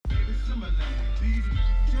These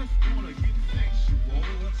just wanna get sexual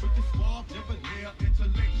with the suave, debonair,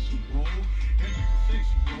 intellectual, and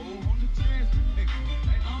sexual on the transportation.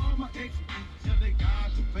 And all my ex, yeah, they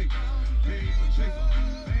got the paper. Paper chaser,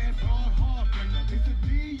 fast, hard breaker. It's a D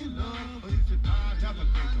you love, or it's a die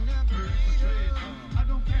navigator. Perpetrator, I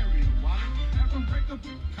don't carry a wallet. After breakup,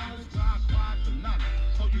 college, drive, quiet, the knowledge.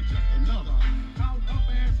 So you just another caught up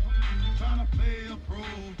ass trying to play a pro,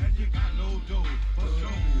 and you got no dough for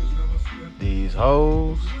sure. These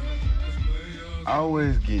hoes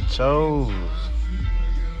always get chose.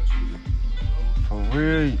 For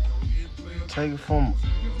real, take it from.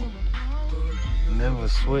 Never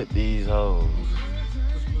sweat these hoes.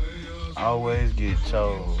 Always get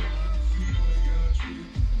chose.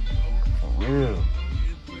 For real.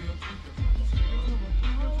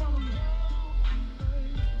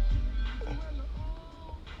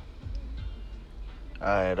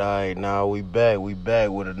 Alright, now we back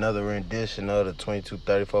with another rendition of the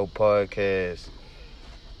 2234 podcast.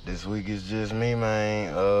 This week is just me,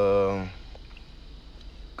 man.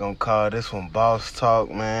 Gonna call this one Boss Talk,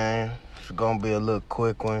 man. It's gonna be a little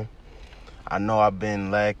quick one. I know I've been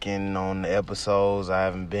lacking on the episodes. I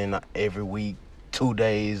haven't been every week, 2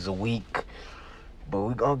 days a week. But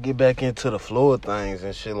we gonna get back into the flow of things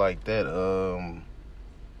and shit like that.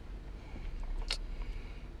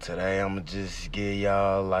 Today I'm gonna just give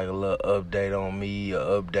y'all like a little update on me, an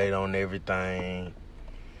update on everything.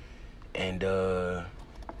 And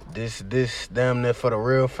this damn near for the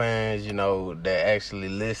real fans, you know, that actually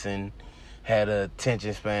listen, had a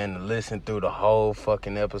attention span to listen through the whole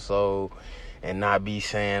fucking episode and not be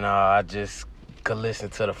saying, oh, I just could listen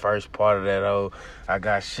to the first part of that, oh, I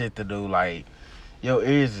got shit to do. Like, your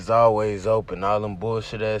ears is always open. All them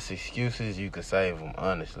bullshit ass excuses, you can save them,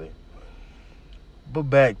 honestly. But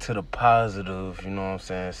back to the positive, you know what I'm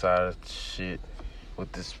saying, side of shit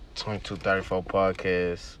with this 2234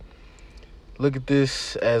 podcast. Look at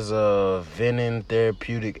this as a venting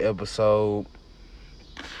therapeutic episode.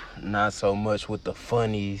 Not so much with the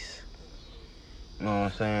funnies. You know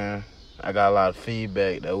what I'm saying? I got a lot of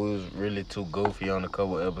feedback that we was really too goofy on a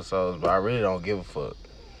couple episodes, but I really don't give a fuck.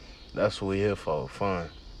 That's what we here for, fun.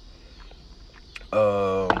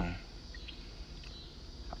 I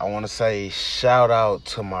want to say shout out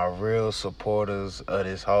to my real supporters of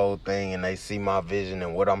this whole thing, and they see my vision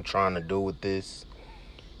and what I'm trying to do with this.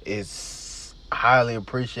 It's highly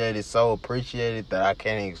appreciated, so appreciated that I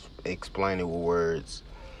can't explain it with words.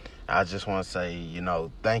 I just want to say, you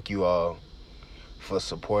know, thank you all for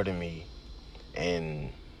supporting me. And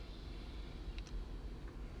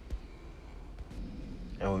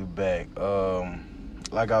we back.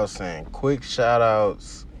 Like I was saying, quick shout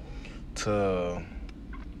outs to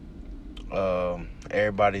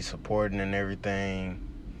everybody supporting and everything.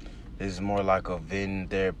 This is more like a venting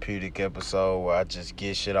therapeutic episode where I just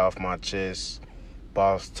get shit off my chest.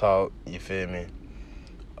 Boss talk, you feel me?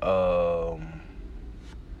 I'm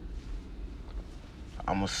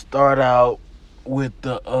gonna start out with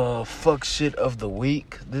the fuck shit of the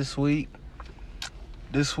week this week.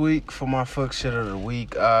 This week, for my fuck shit of the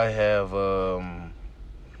week, I have, I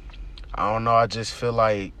don't know, I just feel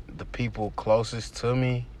like the people closest to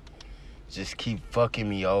me just keep fucking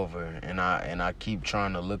me over, and I keep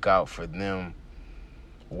trying to look out for them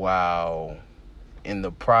while in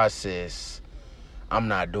the process I'm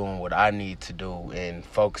not doing what I need to do and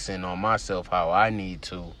focusing on myself how I need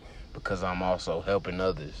to, because I'm also helping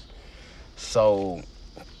others. So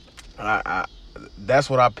I that's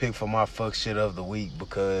what I picked for my fuck shit of the week,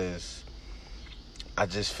 because I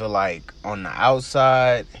just feel like on the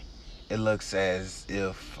outside it looks as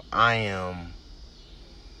if I am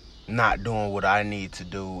not doing what I need to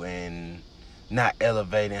do and not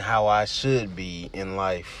elevating how I should be in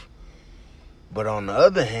life. But on the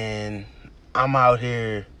other hand, I'm out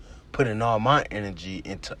here putting all my energy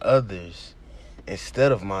into others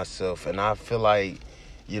instead of myself. And I feel like,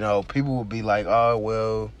 you know, people will be like, oh,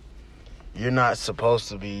 well, you're not supposed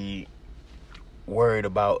to be worried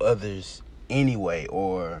about others anyway,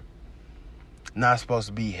 or not supposed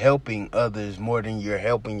to be helping others more than you're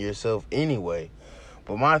helping yourself anyway.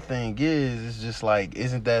 But my thing is, it's just like,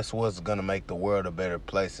 isn't that what's going to make the world a better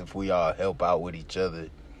place if we all help out with each other?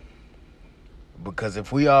 Because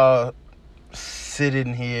if we all sit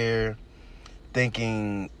in here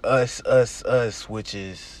thinking us, which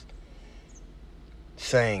is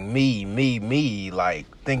saying me, like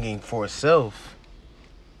thinking for self,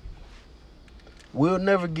 we'll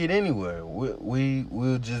never get anywhere.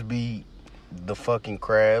 We'll just be the fucking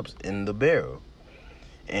crabs in the barrel.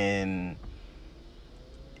 And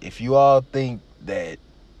if you all think that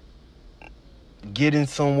getting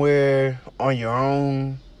somewhere on your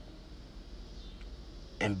own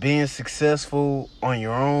and being successful on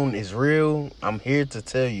your own is real, I'm here to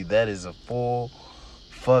tell you that is a full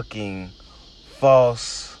fucking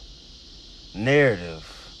false narrative.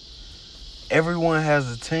 Everyone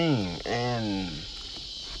has a team, and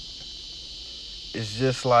it's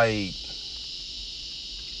just like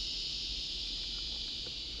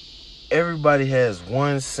everybody has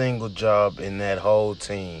one single job in that whole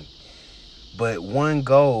team. But one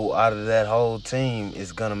goal out of that whole team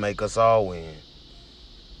is gonna make us all win.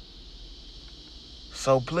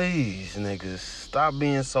 So please, niggas, stop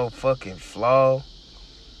being so fucking flawed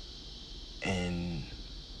and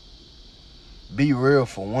be real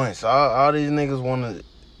for once. All these niggas wanna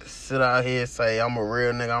sit out here and say, I'm a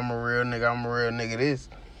real nigga, I'm a real nigga, I'm a real nigga this.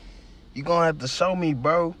 You gonna have to show me,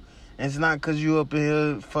 bro. And it's not cause you up in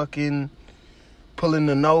here fucking pulling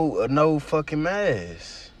a no fucking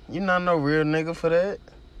mask. You not no real nigga for that.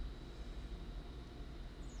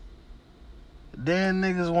 Then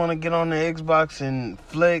niggas want to get on the Xbox and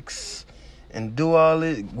flex and do all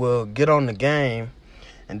it. Well, get on the game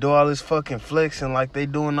and do all this fucking flexing like they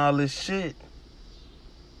doing all this shit.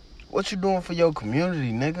 What you doing for your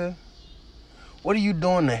community, nigga? What are you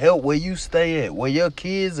doing to help where you stay at? Where your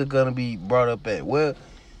kids are gonna be brought up at? Where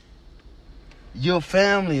your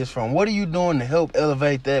family is from? What are you doing to help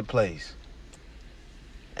elevate that place?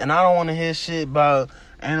 And I don't want to hear shit about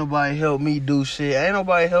ain't nobody help me do shit. Ain't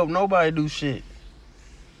nobody help nobody do shit.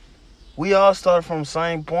 We all started from the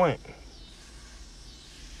same point.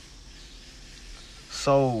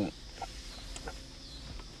 So,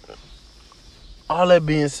 all that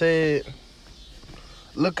being said,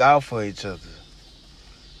 look out for each other.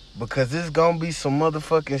 Because there's going to be some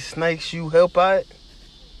motherfucking snakes you help out.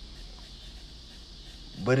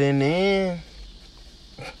 But in the end,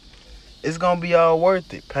 it's going to be all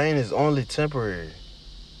worth it. Pain is only temporary.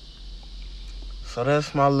 So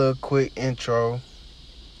that's my little quick intro.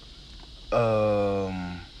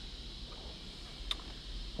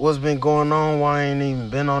 What's been going on? Why I ain't even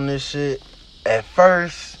been on this shit? At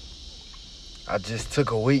first, I just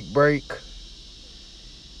took a week break.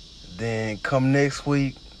 Then come next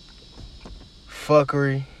week,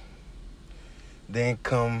 fuckery. Then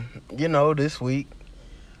come, this week,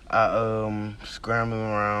 I scrambling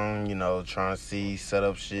around, trying to set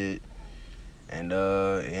up shit, and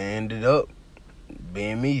it ended up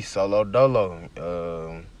being me, solo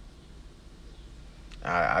dolo.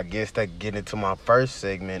 I guess that get into my first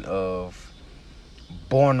segment of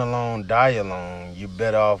born alone, die alone. You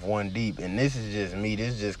better off one deep, and this is just me.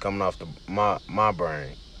 This is just coming off my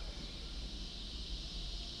brain.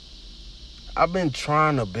 I've been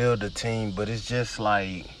trying to build a team, but it's just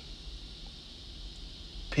like,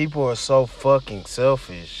 people are so fucking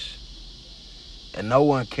selfish, and no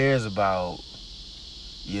one cares about,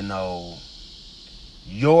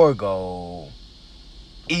 your goal,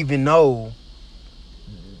 even though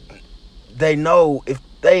they know if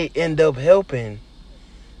they end up helping,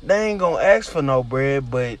 they ain't gonna ask for no bread,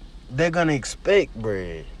 but they're gonna expect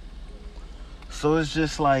bread. So it's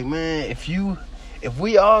just like, man, if you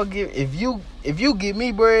give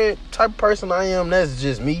me bread, type of person I am, that's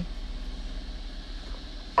just me,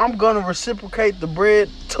 I'm gonna reciprocate the bread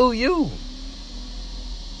to you.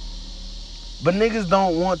 But niggas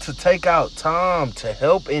don't want to take out time to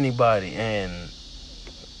help anybody, and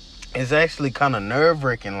it's actually kind of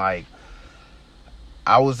nerve-wracking. Like,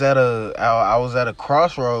 I was at a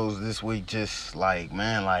crossroads this week, just like,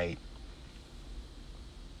 man, like,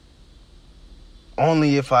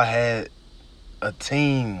 only if I had a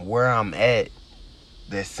team where I'm at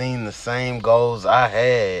that seen the same goals I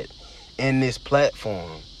had in this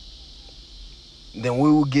platform, then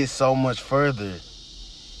we would get so much further.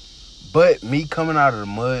 But me coming out of the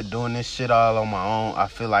mud, doing this shit all on my own, I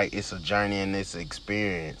feel like it's a journey and it's an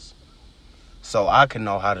experience. So I can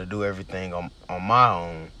know how to do everything on my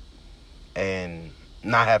own and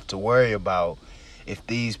not have to worry about if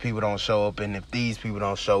these people don't show up, and if these people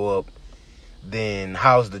don't show up, then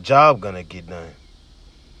how's the job gonna get done?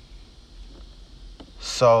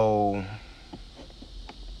 So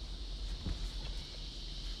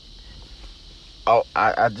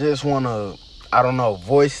I just want to,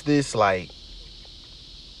 voice this, like,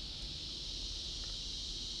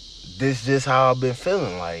 this just how I've been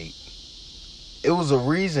feeling. Like, it was a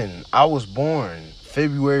reason I was born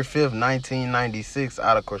February 5th, 1996,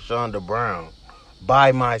 out of Kreshonda Brown,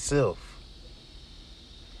 by myself.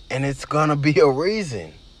 And it's gonna be a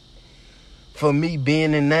reason for me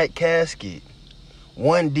being in that casket,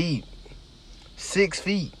 1 deep, 6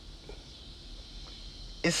 feet.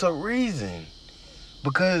 It's a reason.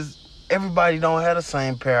 Because everybody don't have the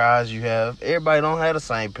same pair of eyes you have. Everybody don't have the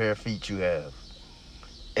same pair of feet you have.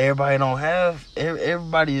 Everybody don't have,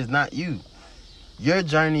 everybody is not you. Your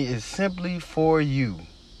journey is simply for you.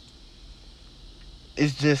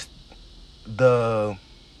 It's just the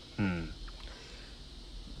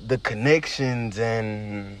the connections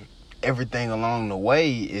and everything along the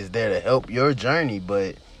way is there to help your journey,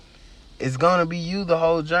 but it's gonna be you the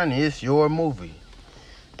whole journey. It's your movie.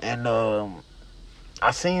 And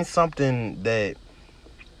I seen something that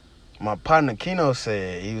my partner Kino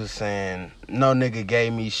said. He was saying, no nigga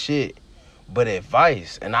gave me shit but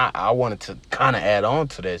advice. And I wanted to kind of add on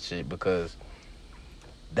to that shit because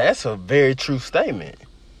that's a very true statement.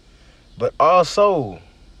 But also,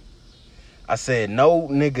 I said, no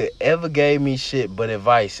nigga ever gave me shit but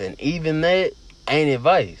advice. And even that ain't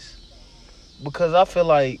advice. Because I feel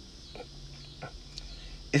like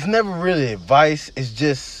it's never really advice. It's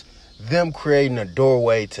just them creating a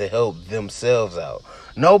doorway to help themselves out.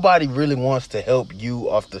 Nobody really wants to help you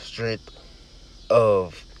off the strength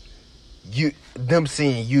of them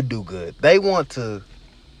seeing you do good. They want to,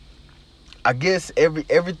 I guess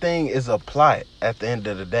everything is a plot at the end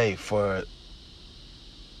of the day for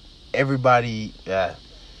everybody,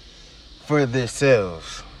 for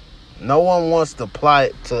themselves. No one wants to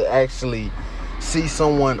plot to actually see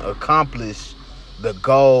someone accomplish the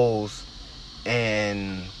goals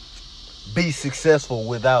and be successful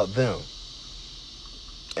without them.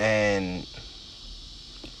 And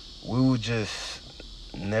we would just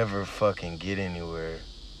never fucking get anywhere.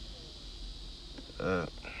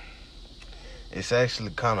 It's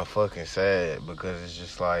actually kind of fucking sad because it's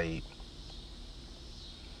just like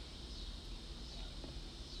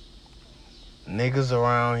niggas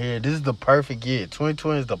around here, this is the perfect year.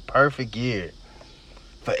 2020 is the perfect year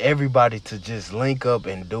for everybody to just link up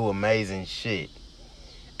and do amazing shit.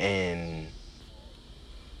 And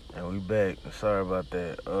we back. Sorry about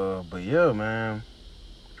that. But yeah, man.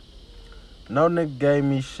 No nigga gave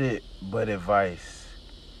me shit but advice.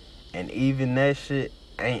 And even that shit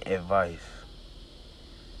ain't advice.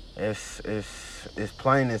 It's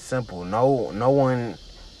plain and simple. No one,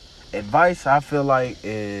 advice I feel like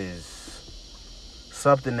is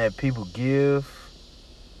something that people give.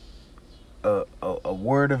 A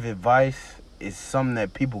word of advice is something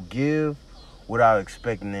that people give without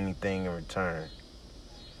expecting anything in return.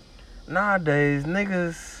 Nowadays,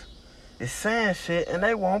 niggas is saying shit and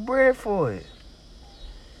they want bread for it.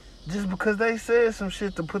 Just because they said some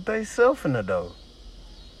shit to put themselves in the door.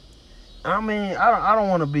 I mean, I don't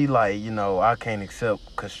want to be like, you know, I can't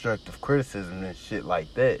accept constructive criticism and shit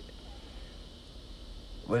like that.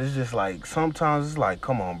 But it's just like, sometimes it's like,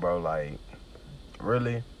 come on, bro, like,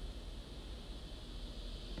 really?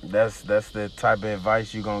 That's the type of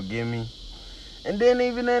advice you gonna give me? And then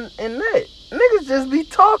even in that, niggas just be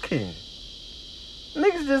talking.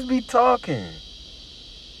 Niggas just be talking.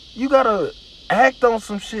 You gotta act on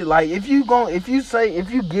some shit. Like, if you get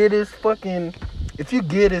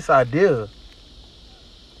this idea,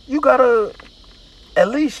 you gotta at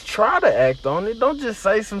least try to act on it. Don't just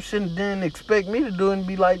say some shit and then expect me to do it and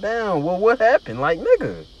be like, damn, well, what happened? Like,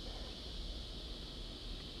 nigga.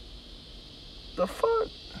 The fuck?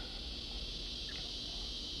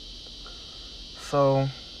 So,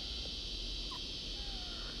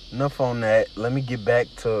 enough on that. Let me get back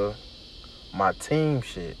to my team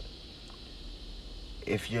shit.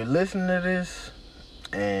 If you're listening to this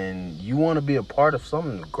and you want to be a part of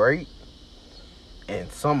something great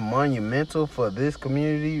and something monumental for this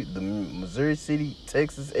community, the Missouri City,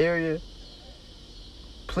 Texas area,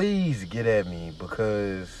 please get at me,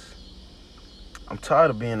 because I'm tired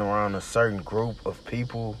of being around a certain group of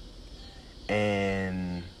people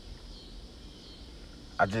and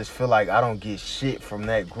I just feel like I don't get shit from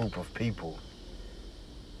that group of people.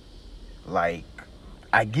 Like,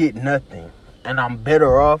 I get nothing. And I'm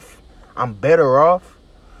better off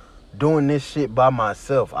doing this shit by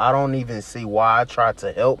myself. I don't even see why I try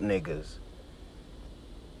to help niggas.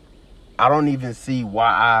 I don't even see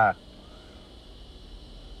why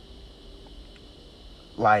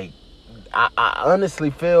I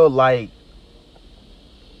honestly feel like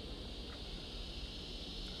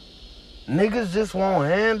niggas just want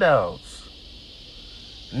handouts.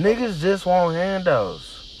 Niggas just want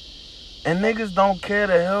handouts. And niggas don't care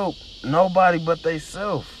to help nobody but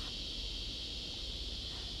theyself.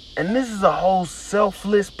 And this is a whole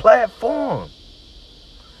selfless platform.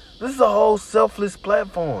 This is a whole selfless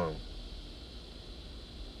platform.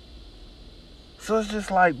 So it's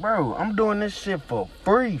just like, bro, I'm doing this shit for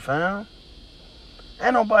free, fam.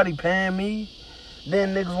 Ain't nobody paying me.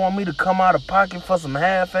 Then niggas want me to come out of pocket for some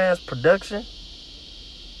half-ass production.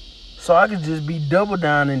 So I could just be double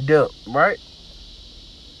down and dip, right?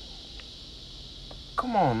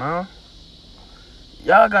 Come on, now.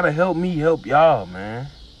 Y'all gotta help me help y'all, man.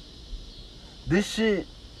 This shit,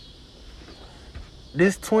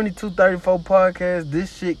 this 2234 podcast,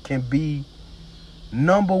 this shit can be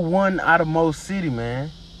 #1 out of most city, man.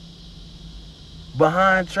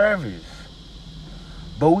 Behind Travis.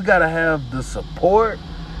 But we gotta have the support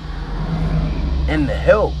and the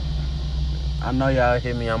help. I know y'all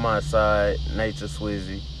hear me, I'm outside, Nature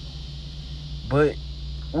Swizzy. But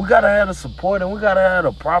we gotta have the support and we gotta have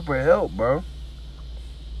the proper help, bro.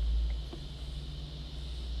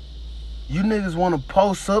 You niggas wanna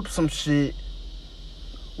post up some shit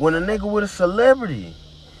when a nigga with a celebrity.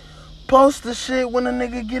 Post the shit when a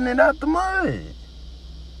nigga getting it out the mud.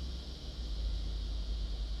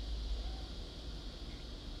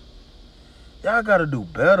 Y'all gotta do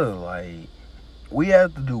better. Like, we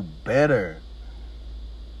have to do better.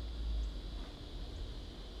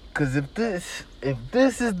 Cause if this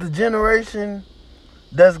is the generation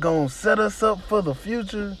that's gonna set us up for the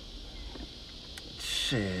future,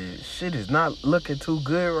 shit is not looking too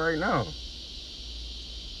good right now.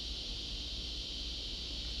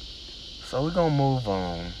 So we're gonna move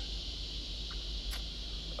on.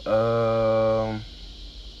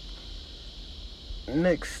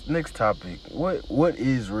 Next topic. What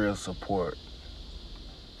is real support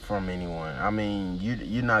from anyone? I mean,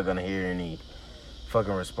 you're not gonna hear any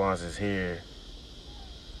fucking responses here.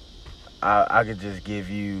 I could just give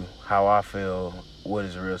you how I feel. What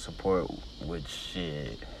is real support? With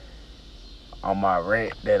shit on my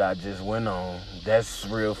rant that I just went on. That's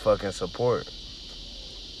real fucking support.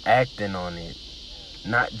 Acting on it,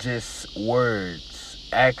 not just words,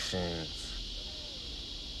 actions.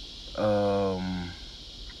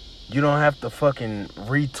 You don't have to fucking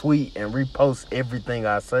retweet and repost everything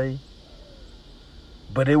I say,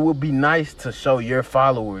 but it would be nice to show your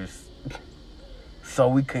followers so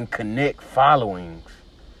we can connect followings.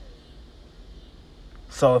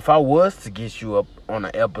 So if I was to get you up on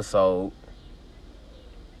an episode,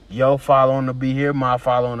 your following will be here, my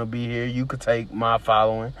following will be here. You could take my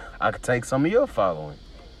following, I could take some of your following.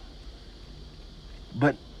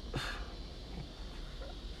 But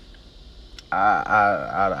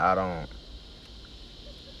I don't.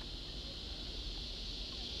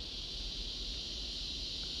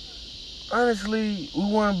 Honestly,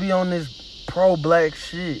 we want to be on this pro-black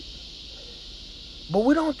shit, but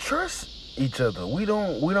we don't trust each other. We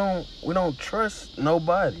don't trust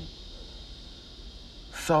nobody.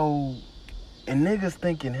 So, and niggas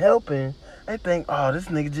thinking helping, they think, oh, this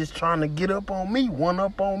nigga just trying to get up on me, one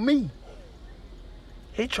up on me.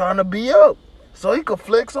 He trying to be up so he could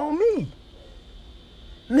flex on me.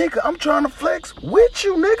 Nigga, I'm trying to flex with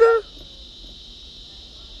you, nigga.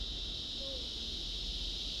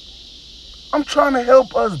 I'm trying to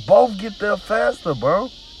help us both get there faster, bro.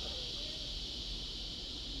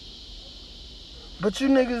 But you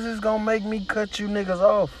niggas is gonna make me cut you niggas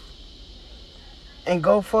off and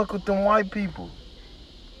go fuck with them white people.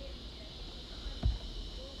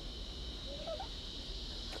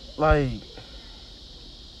 Like,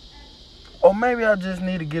 or maybe I just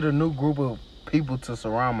need to get a new group of people to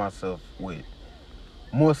surround myself with.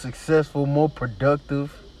 More successful, more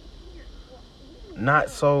productive. Not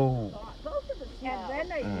so... And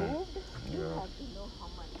when I moved, you yeah. have to know how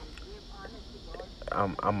much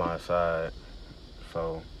I'm honest. I'm outside,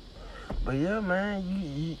 so... But yeah, man,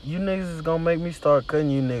 you niggas is gonna make me start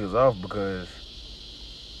cutting you niggas off because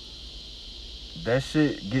that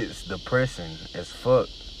shit gets depressing as fuck.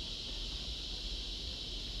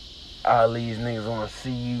 All these niggas wanna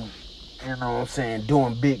see you, you know what I'm saying,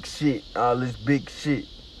 doing big shit, all this big shit.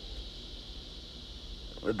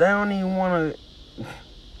 But they don't even wanna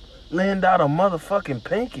lend out a motherfucking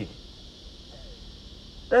pinky.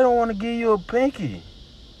 They don't wanna give you a pinky.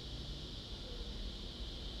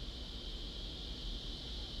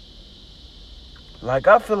 Like,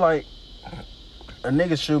 I feel like a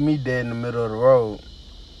nigga shoot me dead in the middle of the road.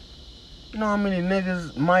 You know how many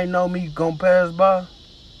niggas might know me gonna pass by?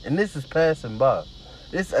 And this is passing by.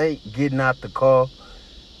 This ain't getting out the car,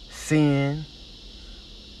 seeing.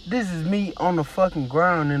 This is me on the fucking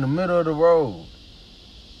ground in the middle of the road.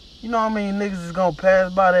 You know how many niggas is gonna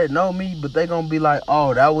pass by that know me, but they gonna be like,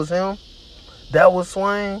 oh, that was him? That was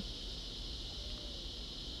Swain?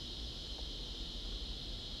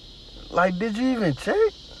 Like, did you even check?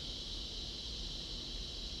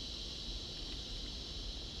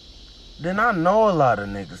 Then I know a lot of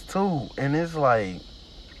niggas too, and it's like,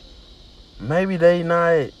 maybe they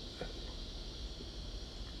not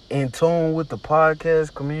in tune with the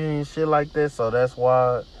podcast community and shit like that, so that's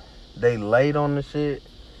why they late on the shit.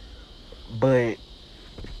 But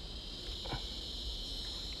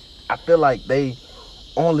I feel like they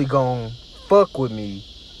only gonna fuck with me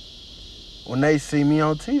when they see me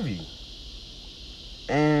on TV.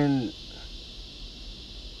 And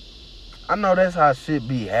I know that's how shit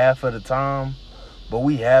be half of the time, but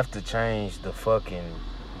we have to change the fucking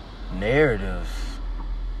narratives.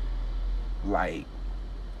 Like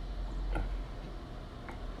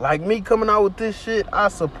me coming out with this shit, I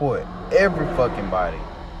support every fucking body.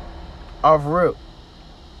 Off rip.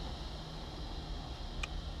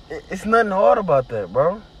 It's nothing hard about that,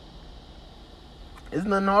 bro. It's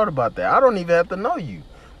nothing hard about that. I don't even have to know you.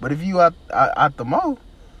 But if you out the mo,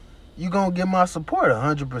 you gonna get my support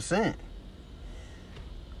 100%.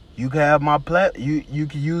 You can have my you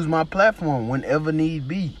can use my platform whenever need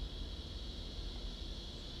be.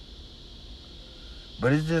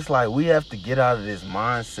 But it's just like we have to get out of this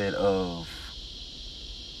mindset of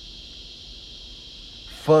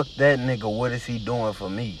fuck that nigga, what is he doing for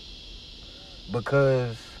me?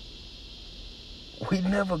 Because we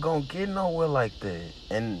never gonna get nowhere like that.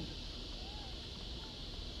 And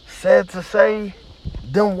sad to say,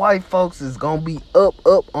 them white folks is gonna be up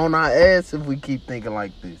on our ass if we keep thinking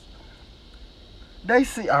like this. They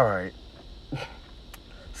see, alright.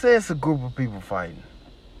 Say it's a group of people fighting.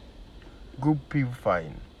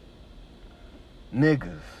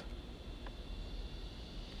 Niggas.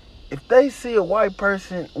 If they see a white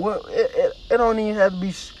person, well, it don't even have to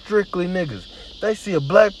be strictly niggas. If they see a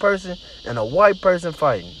black person and a white person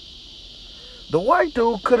fighting, the white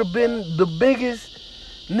dude could have been the biggest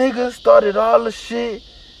nigga, started all the shit,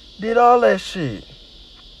 did all that shit.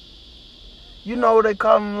 You know what they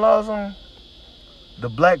call them laws on? The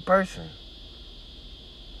black person.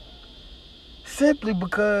 Simply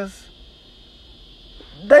because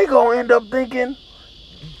they gonna end up thinking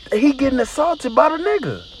he getting assaulted by the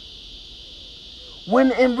nigga.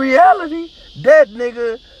 When in reality, that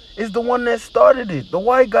nigga is the one that started it. The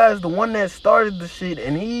white guy is the one that started the shit,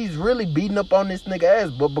 and he's really beating up on this nigga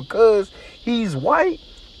ass. But because he's white,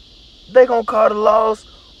 they gonna call the laws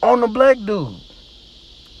on the black dude.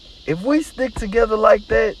 If we stick together like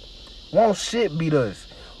that, won't shit beat us.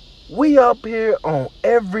 We up here on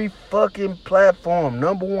every fucking platform.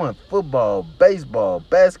 Number one, football, baseball,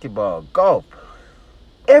 basketball, golf,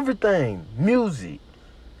 everything, music,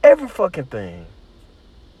 every fucking thing.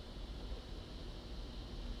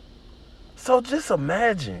 So just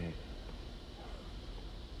imagine,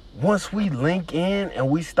 once we link in and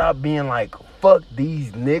we stop being like, fuck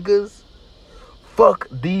these niggas,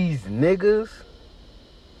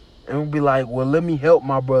 and we'll be like, well, let me help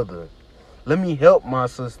my brother. Let me help my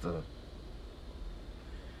sister.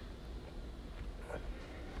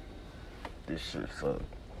 This shit sucks.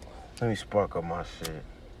 Let me spark up my shit.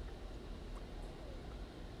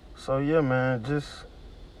 So yeah, man, just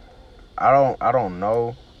I don't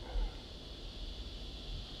know.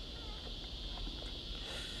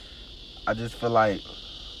 I just feel like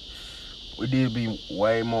we need to be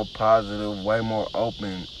way more positive, way more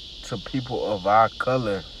open to people of our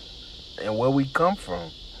color and where we come from.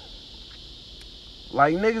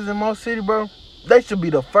 Like niggas in Mo City, bro, they should be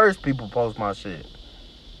the first people post my shit.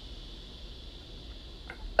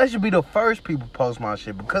 They should be the first people post my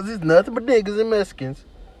shit because it's nothing but niggas and Mexicans.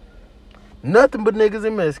 Nothing but niggas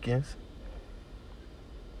and Mexicans.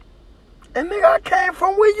 And nigga, I came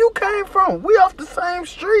from where you came from. We off the same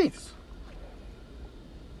streets.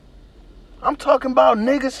 I'm talking about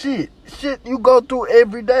nigga shit. Shit you go through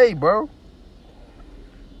every day, bro.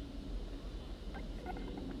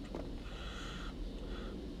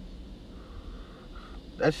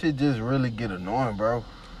 That shit just really get annoying, bro.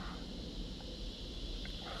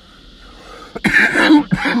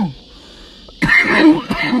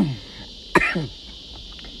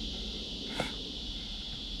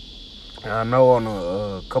 I know on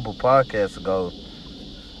a couple podcasts ago,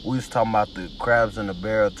 we was talking about the crabs in the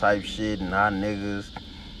barrel type shit and how niggas.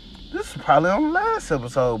 This is probably on the last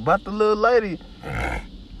episode about the little lady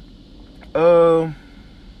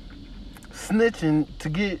snitching to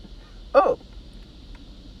get up.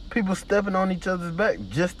 People stepping on each other's back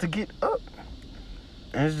just to get up.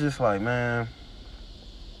 And it's just like, man,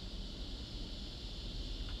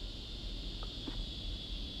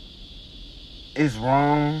 it's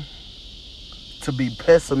wrong to be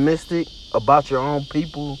pessimistic about your own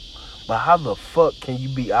people, but how the fuck can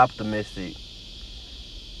you be optimistic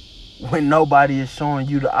when nobody is showing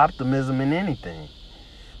you the optimism in anything?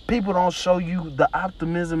 People don't show you the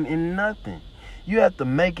optimism in nothing. You have to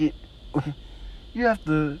make it, you have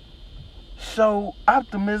to show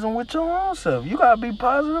optimism with your own self. You gotta be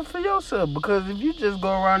positive for yourself, because if you just go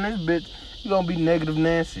around this bitch, you're gonna be negative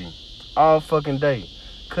Nancy all fucking day,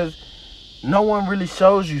 because no one really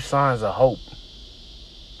shows you signs of hope.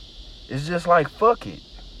 It's just like, fuck it.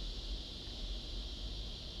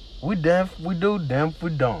 We damn if we do, damn if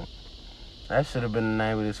we don't. That should have been the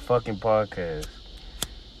name of this fucking podcast.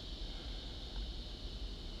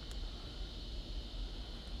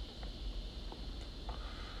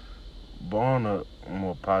 But on to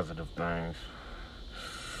more positive things.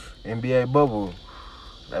 NBA bubble.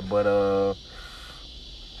 Well,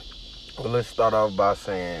 let's start off by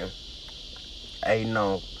saying, hey,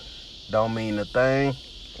 no, don't mean a thing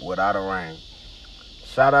without a ring.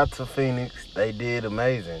 Shout out to Phoenix. They did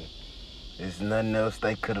amazing. There's nothing else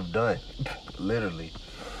they could have done. Literally.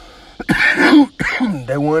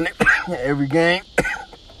 They won every game.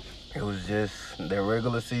 It was just their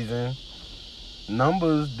regular season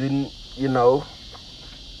numbers didn't,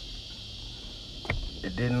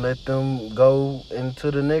 it didn't let them go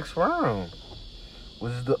into the next round,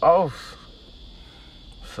 which is the offs.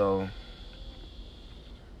 So,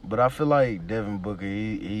 but I feel like Devin Booker,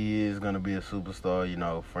 he is going to be a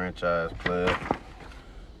superstar, franchise player.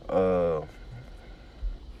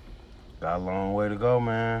 Got a long way to go,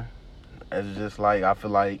 man. It's just like, I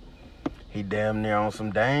feel like he damn near on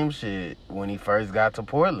some Dame shit when he first got to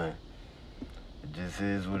Portland. It just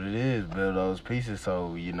is what it is. Build those pieces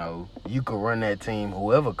so, you can run that team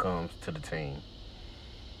whoever comes to the team.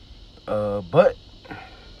 But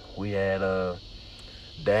we had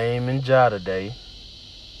Dame and Ja today.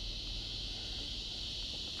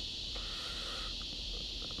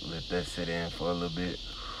 Let that sit in for a little bit.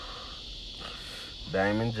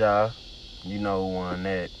 Dame and Ja, you know who won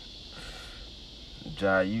that.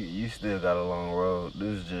 Ja, you still got a long road.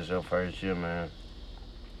 This is just your first year, man.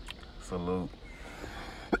 Salute.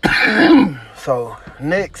 So,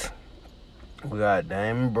 next, we got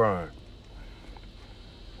Dame and Bron.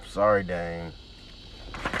 Sorry, Dame.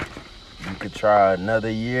 You could try another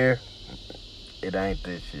year. It ain't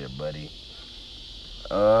this year, buddy.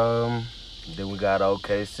 Then we got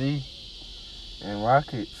OKC and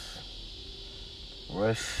Rockets.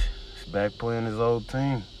 Russ is back playing his old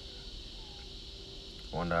team.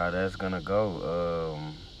 Wonder how that's gonna go.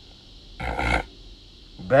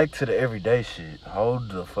 Back to the everyday shit. Hold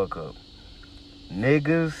the fuck up.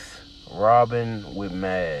 Niggas robbing with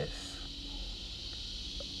masks.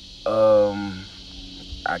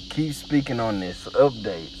 I keep speaking on this.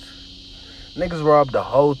 Updates. Niggas robbed the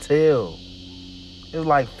hotel. It was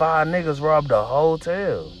like 5 niggas robbed the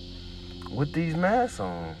hotel with these masks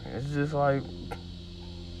on. It's just like,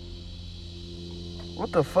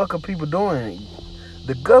 what the fuck are people doing?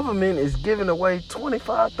 The government is giving away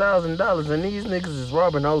 $25,000 and these niggas is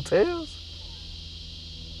robbing hotels?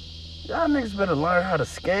 Y'all niggas better learn how to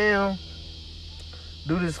scam,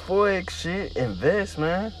 do this Forex shit, invest,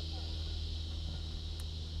 man.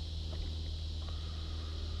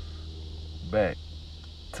 Back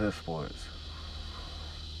to sports.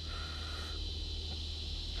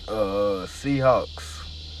 Seahawks.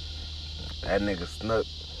 That nigga snuck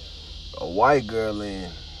a white girl in.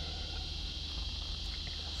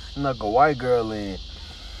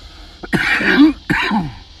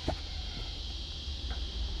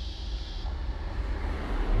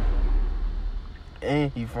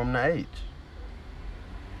 And he from the H.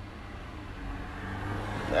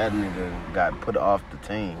 That nigga got put off the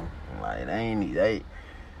team. Like, they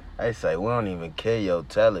say, we don't even care your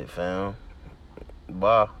talent, fam.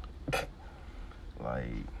 Bah. Like,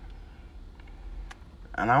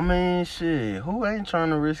 and I mean, shit, who ain't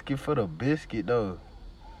trying to risk it for the biscuit, though?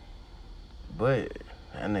 But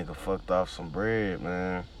that nigga fucked off some bread,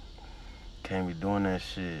 man. Can't be doing that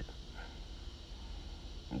shit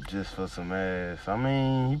just for some ass. I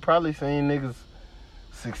mean, he probably seen niggas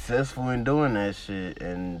successful in doing that shit,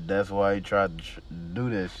 and that's why he tried to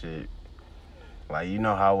do that shit. Like, you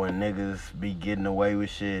know how when niggas be getting away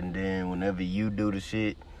with shit, and then whenever you do the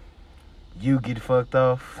shit, you get fucked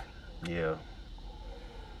off? Yeah.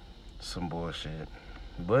 Some bullshit.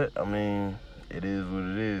 But, I mean, it is what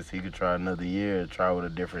it is. He could try another year, try with a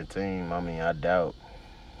different team. I mean, I doubt,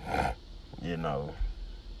 he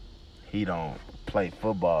don't play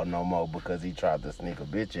football no more because he tried to sneak a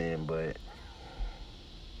bitch in, but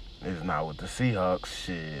it's not with the Seahawks.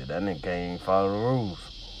 Shit, that nigga can't even follow the rules.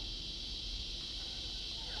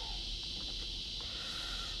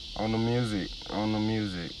 On the music.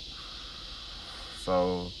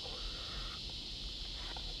 So,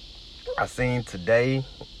 I seen today,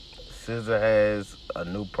 SZA has a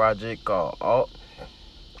new project called Alt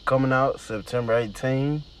coming out September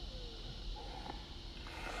 18.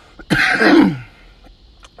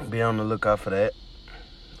 Be on the lookout for that.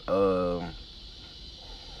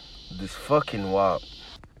 This fucking WAP.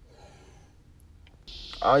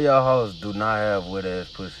 All y'all hoes do not have wet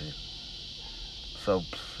ass pussy. So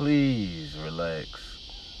please relax.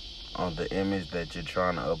 on the image that you're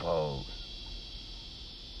trying to uphold.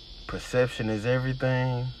 Perception is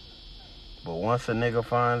everything, but once a nigga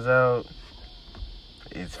finds out,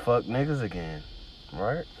 it's fuck niggas again,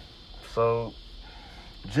 right? So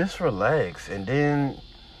just relax, and then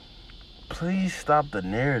please stop the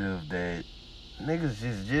narrative that niggas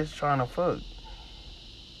is just trying to fuck.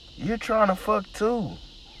 You're trying to fuck too.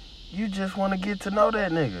 You just want to get to know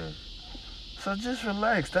that nigga. So just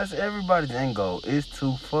relax. That's everybody's end goal, is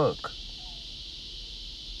to fuck.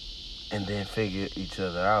 And then figure each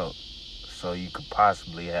other out. So you could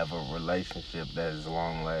possibly have a relationship that is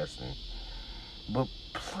long lasting. But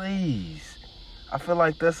please, I feel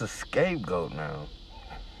like that's a scapegoat now.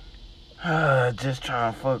 Just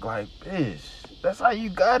trying to fuck like, bitch. That's how you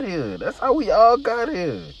got here. That's how we all got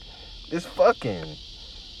here. It's fucking.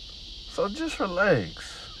 So just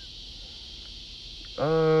relax.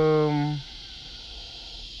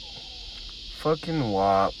 Fucking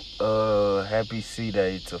WAP. Happy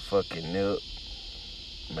C-Day to fucking Nip.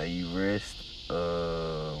 May you rest.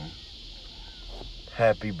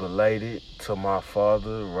 Happy belated to my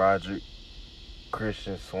father, Roderick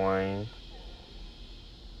Christian Swain.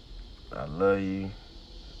 I love you.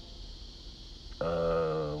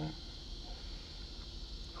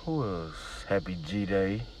 Who else? Happy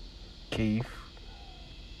G-Day. Keith.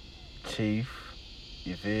 Chief.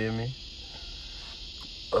 You feel me?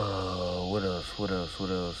 What else?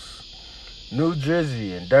 New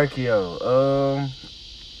Jersey and Durkio.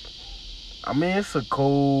 I mean, it's a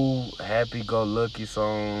cool, happy-go-lucky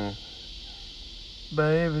song,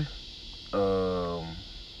 baby. But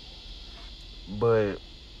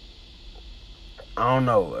I don't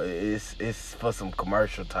know. It's for some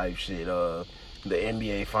commercial type shit. The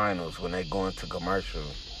NBA Finals when they go into commercial.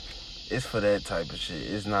 It's for that type of shit.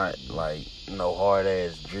 It's not like no hard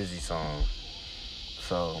ass Drizzy song.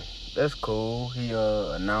 So that's cool. He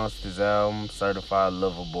announced his album, Certified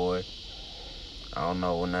Lover Boy. I don't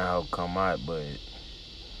know when that will come out, but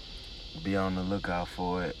be on the lookout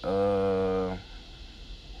for it.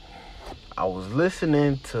 I was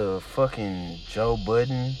listening to fucking Joe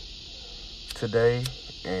Budden today,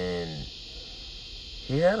 and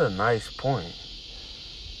he had a nice point.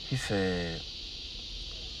 He said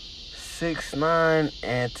 6ix9ine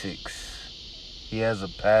antics. He has a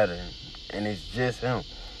pattern, and it's just him.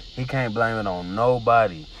 He can't blame it on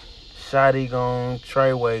nobody. Shotty gone,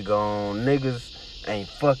 Treyway gone. Niggas ain't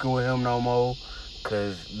fucking with him no more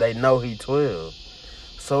because they know he 12.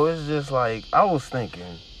 So it's just like, I was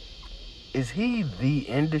thinking, is he the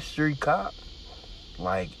industry cop?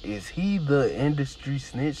 Like, is he the industry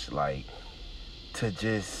snitch? Like, to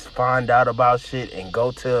just find out about shit and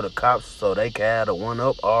go tell the cops so they can have the one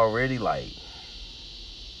up already? Like,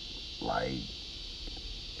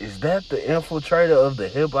 is that the infiltrator of the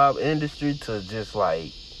hip-hop industry to just,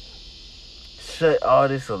 like, shut all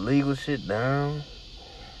this illegal shit down?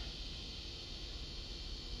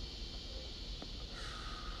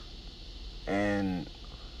 And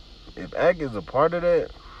if Ak is a part of that,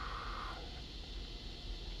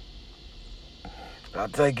 I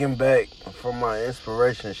take him back from my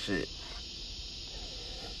inspiration shit.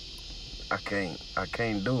 I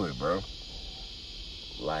can't do it, bro.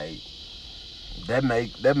 Like, that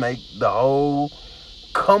make the whole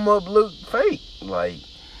come up look fake. Like,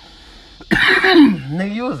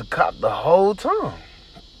 nigga, you was a cop the whole time.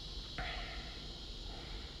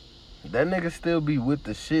 That nigga still be with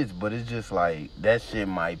the shits, but it's just like, that shit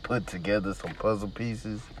might put together some puzzle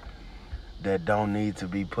pieces that don't need to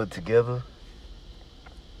be put together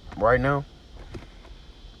right now.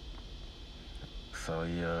 So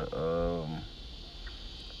yeah,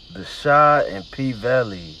 The Chi and P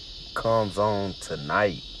Valley comes on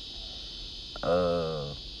tonight.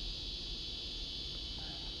 The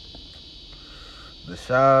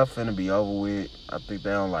Chi finna be over with. I think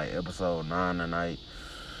they on like episode 9 tonight.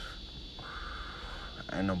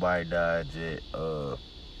 Ain't nobody died yet,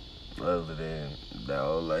 other than that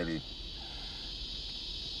old lady.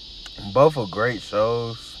 Both are great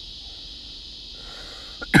shows.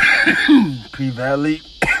 P Valley,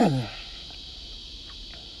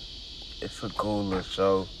 it's a cool little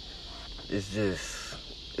show. It's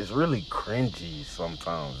really cringy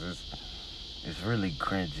sometimes. It's really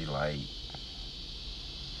cringy. Like,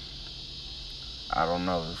 I don't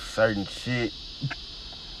know, certain shit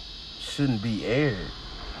shouldn't be aired.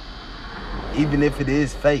 Even if it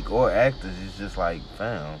is fake or actors, it's just like,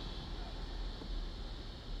 fam,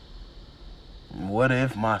 what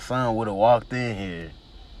if my son would have walked in here?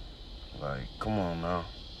 Like, come on now.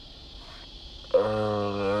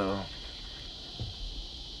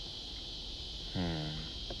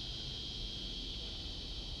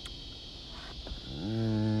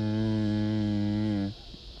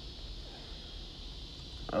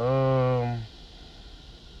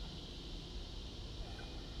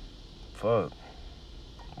 fuck.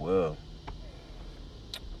 Well,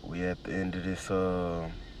 we at the end of this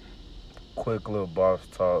quick little boss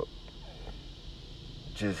talk.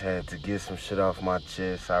 Just had to get some shit off my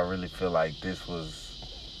chest. I really feel like this was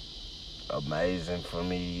amazing for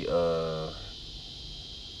me to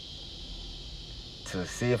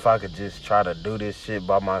see if I could just try to do this shit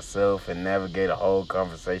by myself and navigate a whole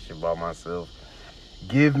conversation by myself.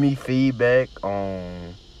 Give me feedback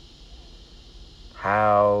on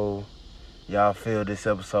how y'all feel this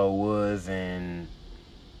episode was, and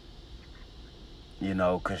you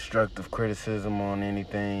know, constructive criticism on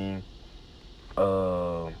anything.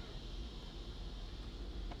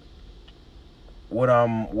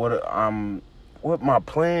 What my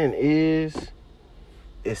plan is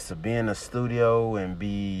to be in a studio and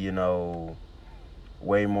be, you know,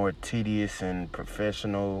 way more tedious and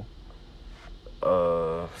professional.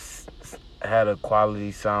 Had a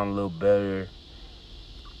quality sound a little better.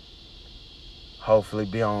 Hopefully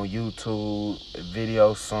be on YouTube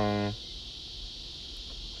video soon.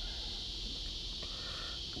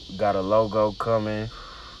 Got a logo coming.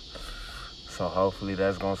 So hopefully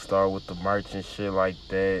that's gonna start with the merch and shit like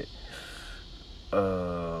that.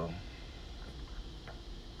 I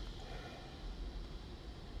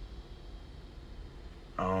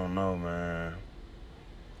don't know, man.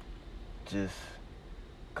 Just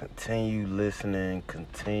continue listening,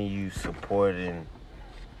 continue supporting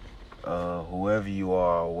whoever you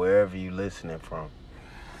are, wherever you listening from.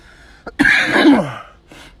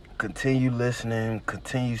 Continue listening,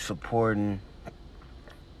 continue supporting.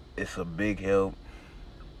 It's a big help.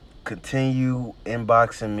 Continue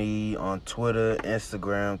inboxing me on Twitter,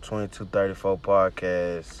 Instagram, 2234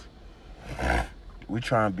 Podcast. We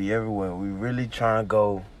trying to be everywhere. We really trying to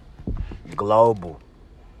go global.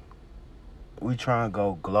 We trying to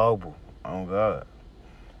go global. Oh, God.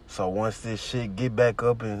 So once this shit get back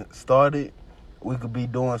up and started, we could be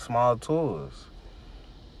doing small tours.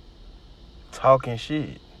 Talking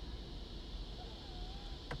shit.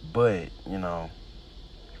 But, you know,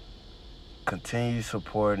 continue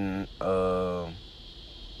supporting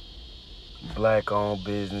black-owned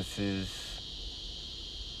businesses.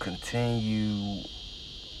 Continue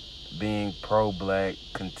being pro-black.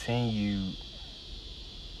 Continue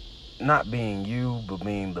not being you, but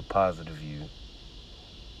being the positive you.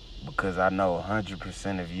 Because I know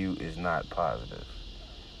 100% of you is not positive.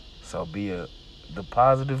 So be the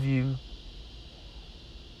positive you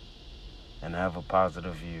and have a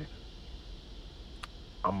positive view.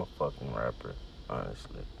 I'm a fucking rapper,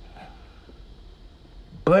 honestly.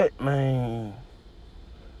 But, man,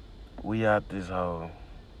 we out this whole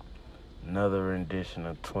another rendition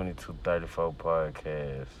of 2234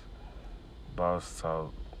 Podcast. Boss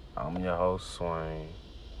Talk. I'm your host, Swain.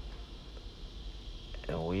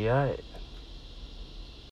 And we out.